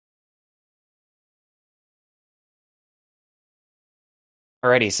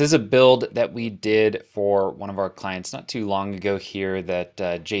Alrighty, so this is a build that we did for one of our clients not too long ago here that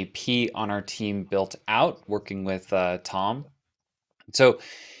JP on our team built out working with Tom. So,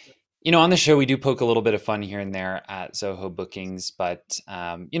 on the show, we do poke a little bit of fun here and there at Zoho Bookings, but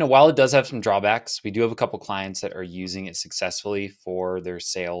while it does have some drawbacks, we do have a couple clients that are using it successfully for their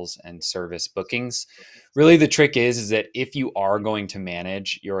sales and service bookings. Really, the trick is that if you are going to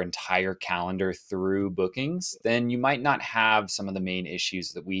manage your entire calendar through bookings, then you might not have some of the main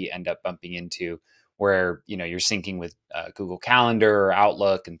issues that we end up bumping into, where you're syncing with Google Calendar or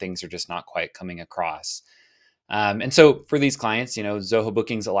Outlook, and things are just not quite coming across. And so for these clients, Zoho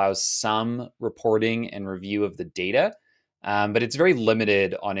Bookings allows some reporting and review of the data, but it's very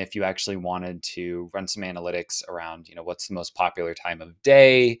limited on if you actually wanted to run some analytics around, what's the most popular time of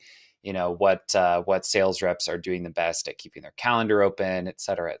day, what sales reps are doing the best at keeping their calendar open, et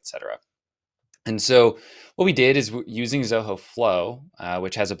cetera, et cetera. And so what we did is using Zoho Flow,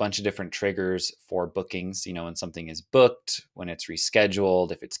 which has a bunch of different triggers for bookings, when something is booked, when it's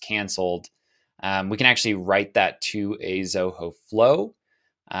rescheduled, if it's canceled. We can actually write that to a Zoho Flow,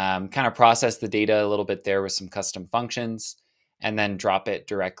 kind of process the data a little bit there with some custom functions, and then drop it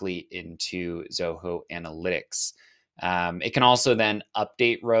directly into Zoho Analytics. It can also then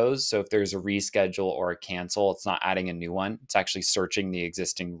update rows. So if there's a reschedule or a cancel, it's not adding a new one. It's actually searching the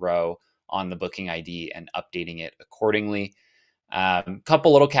existing row on the booking ID and updating it accordingly.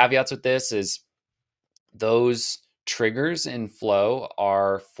 Couple little caveats with this is those triggers in Flow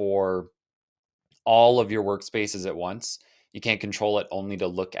are for all of your workspaces at once. You can't control it only to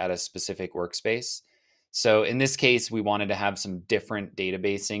look at a specific workspace. So in this case, we wanted to have some different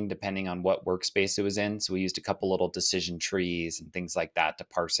databasing depending on what workspace it was in. So we used a couple little decision trees and things like that to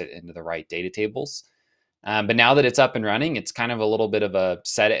parse it into the right data tables. But now that it's up and running, it's kind of a little bit of a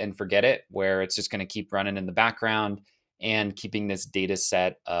set it and forget it, where it's just going to keep running in the background and keeping this data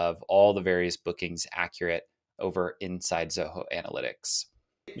set of all the various bookings accurate over inside Zoho Analytics.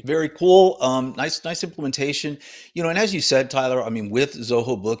 Very cool. Nice implementation. And as you said, Tyler, I mean, with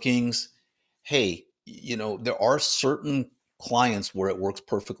Zoho Bookings, hey, there are certain clients where it works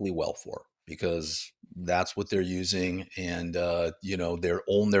perfectly well for, because that's what they're using. And, they're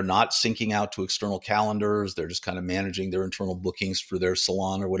not syncing out to external calendars. They're just kind of managing their internal bookings for their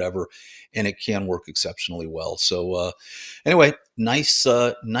salon or whatever. And it can work exceptionally well. So, anyway, nice,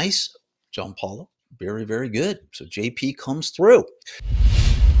 John Paula. Very, very good. So JP comes through.